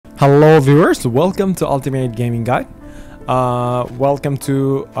Hello viewers, welcome to Ultimate Gaming Guide. Welcome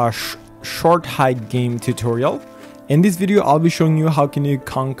to a short hike game tutorial. In this video, I'll be showing you how can you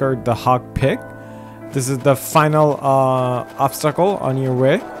conquer the hog pig. This is the final obstacle on your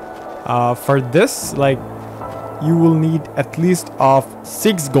way. For this, you will need at least of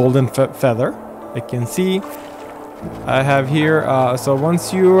 6 golden feather. You can see I have here. So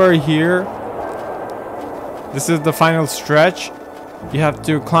once you are here, this is the final stretch. You have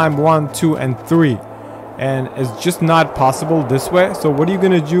to climb 1, 2, and 3, and it's just not possible this way. So what are you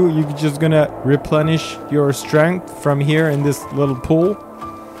gonna do? You're just gonna replenish your strength from here in this little pool,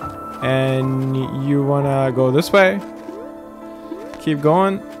 and you wanna go this way. Keep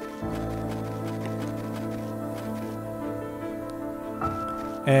going.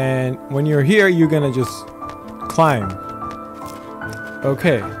 And when you're here, you're gonna just climb.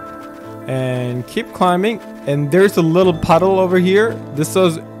 Okay, and keep climbing. And there's a little puddle over here. This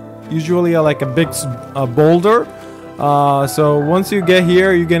is usually like a big boulder. So once you get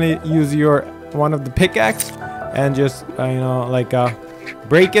here, you're gonna use one of the pickaxe and just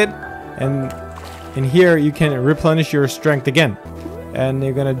break it. And in here you can replenish your strength again. And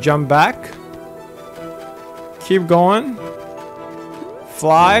you're gonna jump back. Keep going.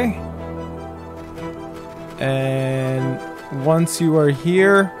 Fly. And once you are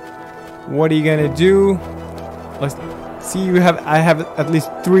here, what are you gonna do? Let's see, I have at least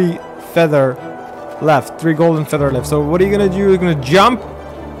 3 feather left, 3 golden feather left. So what are you gonna do? You're gonna jump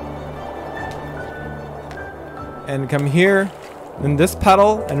and come here in this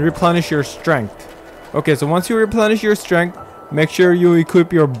pedal and replenish your strength. Okay, so once you replenish your strength, make sure you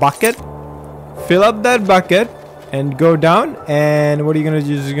equip your bucket, fill up that bucket, and go down. And what are you gonna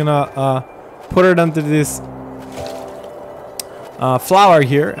do? You're gonna put it onto this flower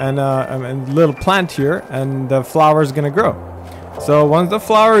here and a little plant here, and the flower is gonna grow. So once the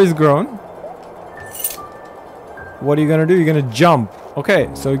flower is grown, what are you gonna do? You're gonna jump.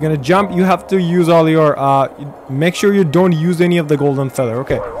 Okay, so you're gonna jump. You have to use all your make sure you don't use any of the golden feather.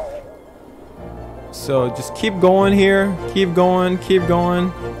 Okay, so just keep going here, keep going, keep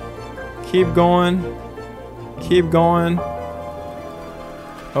going, keep going, keep going.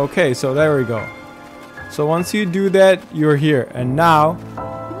 Okay, so there we go. So once you do that, you're here, and now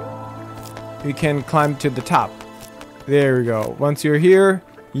you can climb to the top. There we go. Once you're here,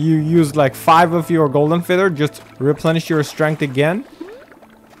 you use like 5 of your golden feather. Just replenish your strength again.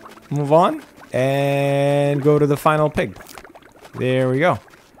 Move on and go to the final pig. There we go.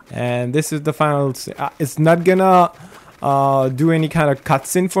 And this is the final. It's not gonna do any kind of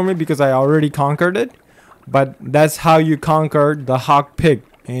cutscene for me because I already conquered it. But that's how you conquer the hog pig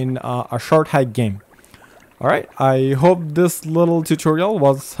in a short hike game. Alright, I hope this little tutorial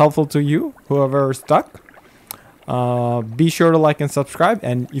was helpful to you, whoever stuck. Be sure to like and subscribe,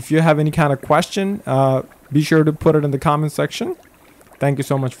 and if you have any kind of question, be sure to put it in the comment section. Thank you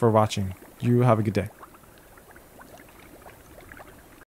so much for watching. You have a good day.